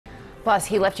Plus,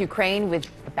 he left Ukraine with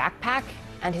a backpack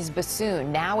and his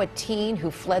bassoon. Now a teen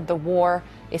who fled the war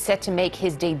is set to make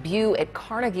his debut at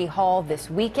Carnegie Hall this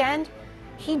weekend.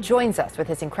 He joins us with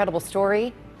his incredible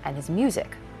story and his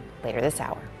music later this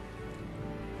hour.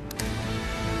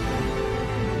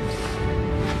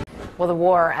 Well, the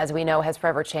war, as we know, has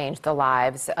forever changed the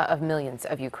lives of millions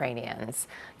of Ukrainians.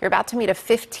 You're about to meet a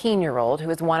 15-year-old who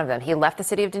is one of them. He left the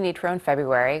city of Dnipro in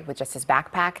February with just his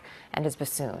backpack and his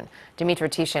bassoon. Dmitry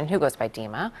Tishin, who goes by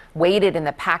Dima, waited in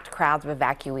the packed crowds of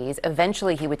evacuees.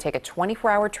 Eventually, he would take a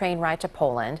 24-hour train ride to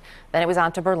Poland. Then it was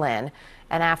on to Berlin,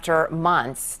 and after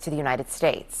months to the United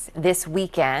States. This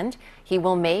weekend, he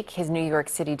will make his New York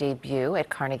City debut at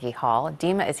Carnegie Hall.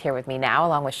 Dima is here with me now,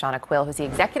 along with Shauna Quill, who's the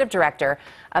executive director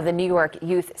of the New York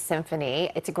Youth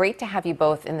Symphony. It's great to have you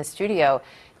both in the studio.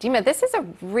 Dima, this is a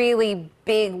really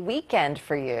big weekend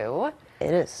for you.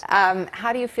 It is.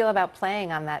 How do you feel about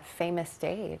playing on that famous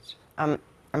stage? I'm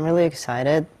really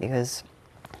excited because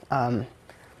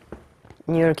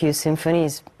New York Youth Symphony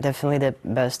is definitely the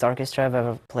best orchestra I've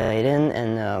ever played in,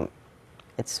 and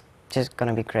it's just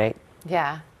gonna be great.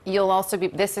 Yeah. You'll also be,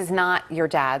 this is not your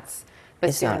dad's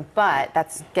bassoon, but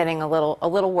that's getting a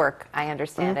little work, I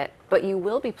understand it. But you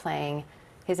will be playing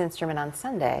his instrument on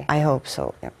Sunday. I hope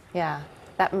so, yeah. Yeah.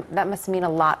 That must mean a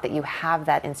lot that you have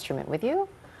that instrument with you.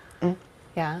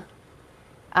 Yeah.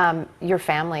 Your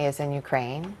family is in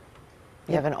Ukraine.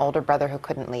 You have an older brother who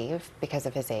couldn't leave because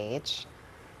of his age.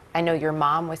 I know your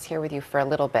mom was here with you for a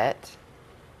little bit,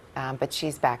 but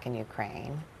she's back in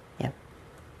Ukraine. Yeah.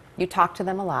 You talk to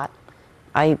them a lot.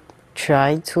 I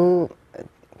try to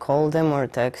call them or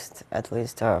text at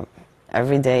least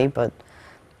every day, but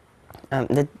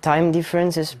the time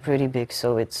difference is pretty big,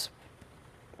 so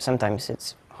sometimes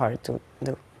it's hard to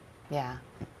do. Yeah.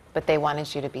 But they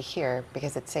wanted you to be here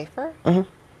because it's safer?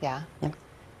 Yeah. Yeah.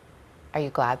 Are you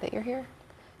glad that you're here?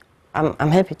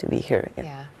 I'm happy to be here.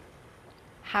 Yeah.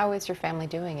 How is your family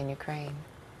doing in Ukraine?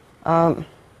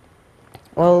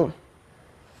 Well,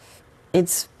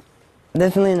 it's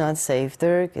definitely not safe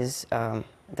there because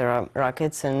there are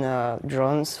rockets and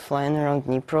drones flying around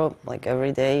Dnipro like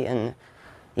every day. And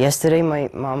yesterday, my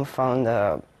mom found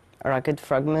rocket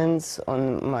fragments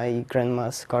on my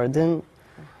grandma's garden.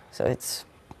 So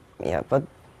yeah, but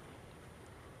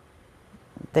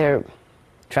they're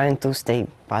trying to stay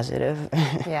positive.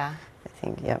 Yeah. I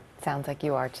think, yeah. Sounds like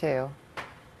you are too.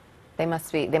 They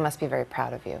must be very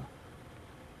proud of you.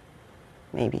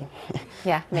 Maybe.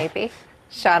 Yeah, maybe.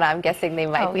 Shauna, I'm guessing they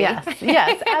might be. Yes,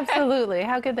 yes, absolutely.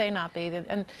 How could they not be?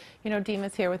 And you know,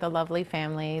 Dima's here with a lovely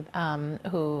family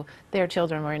who their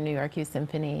children were in New York Youth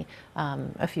Symphony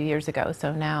a few years ago.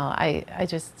 So now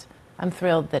I'm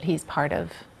thrilled that he's part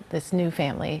of this new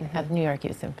family at New York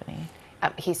Youth Symphony.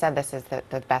 He said this is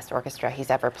the best orchestra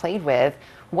he's ever played with.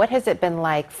 What has it been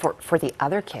like for the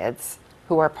other kids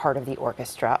who are part of the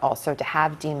orchestra also to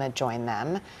have Dima join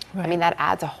them? Right. I mean, that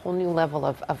adds a whole new level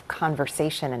of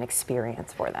conversation and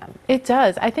experience for them. It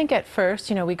does. I think at first,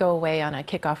 you know, we go away on a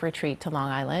kickoff retreat to Long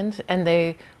Island, and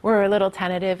they were a little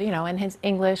tentative, you know, and his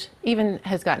English even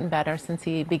has gotten better since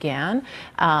he began.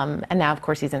 And now, of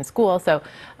course, he's in school. So,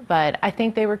 but I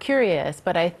think they were curious.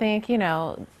 But I think, you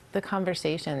know, the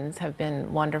conversations have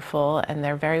been wonderful and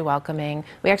they're very welcoming.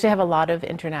 We actually have a lot of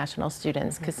international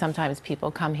students because sometimes people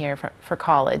come here for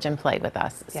college and play with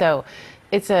us. Yeah.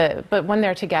 So but when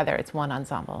they're together, it's one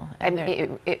ensemble.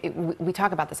 And we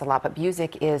talk about this a lot, but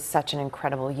music is such an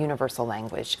incredible universal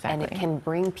language. Exactly. And it can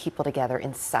bring people together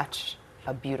in such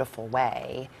a beautiful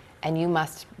way. And you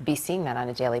must be seeing that on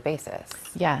a daily basis.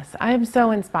 Yes, I am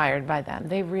so inspired by them.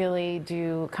 They really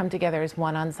do come together as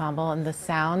one ensemble, and the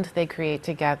sound they create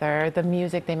together, the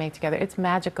music they make together, it's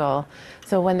magical.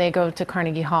 So when they go to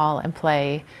Carnegie Hall and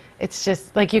play, it's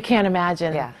just like you can't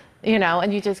imagine. Yeah. You know,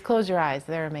 and you just close your eyes.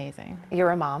 They're amazing. You're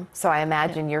a mom, so I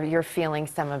imagine you're feeling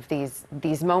some of these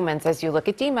moments as you look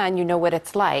at Dima, and you know what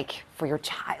it's like for your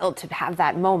child to have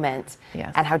that moment,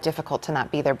 and how difficult to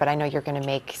not be there. But I know you're going to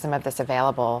make some of this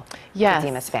available to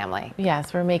Dima's family.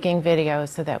 Yes, we're making videos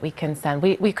so that we can send.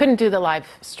 We couldn't do the live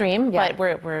stream, but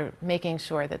we're making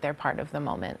sure that they're part of the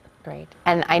moment. Great.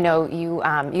 And I know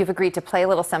you've agreed to play a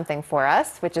little something for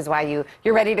us, which is why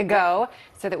you're ready to go,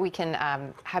 so that we can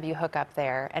have you hook up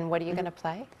there. And what are you going to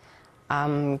play?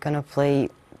 I'm going to play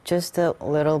just a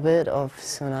little bit of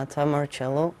Sonata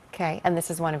Marcello. Okay. And this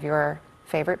is one of your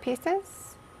favorite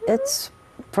pieces? It's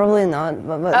probably not,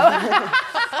 but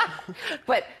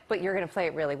but you're going to play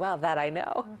it really well. That I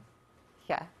know.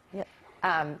 Yeah.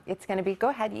 It's going to be. Go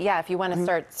ahead. Yeah. If you want to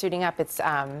start suiting up, it's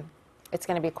going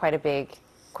to be quite a big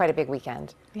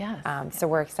weekend. Yes.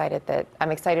 So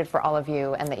I'm excited for all of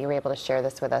you and that you were able to share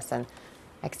this with us. And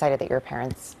Excited that your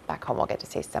parents back home will get to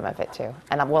see some of it too.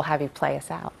 And we'll have you play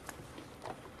us out.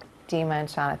 Dima and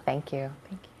Shauna, thank you.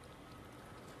 Thank you.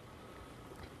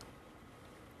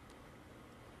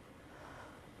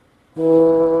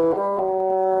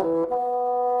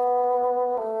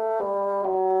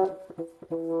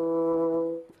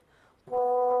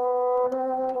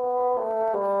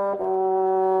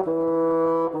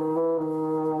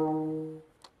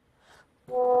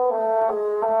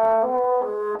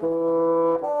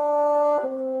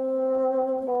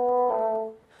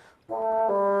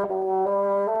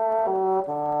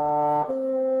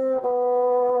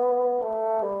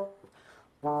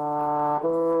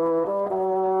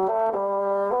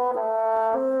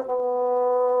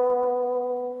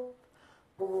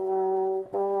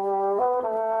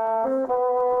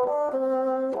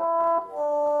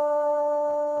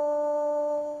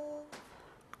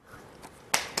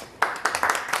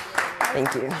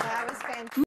 Thank you.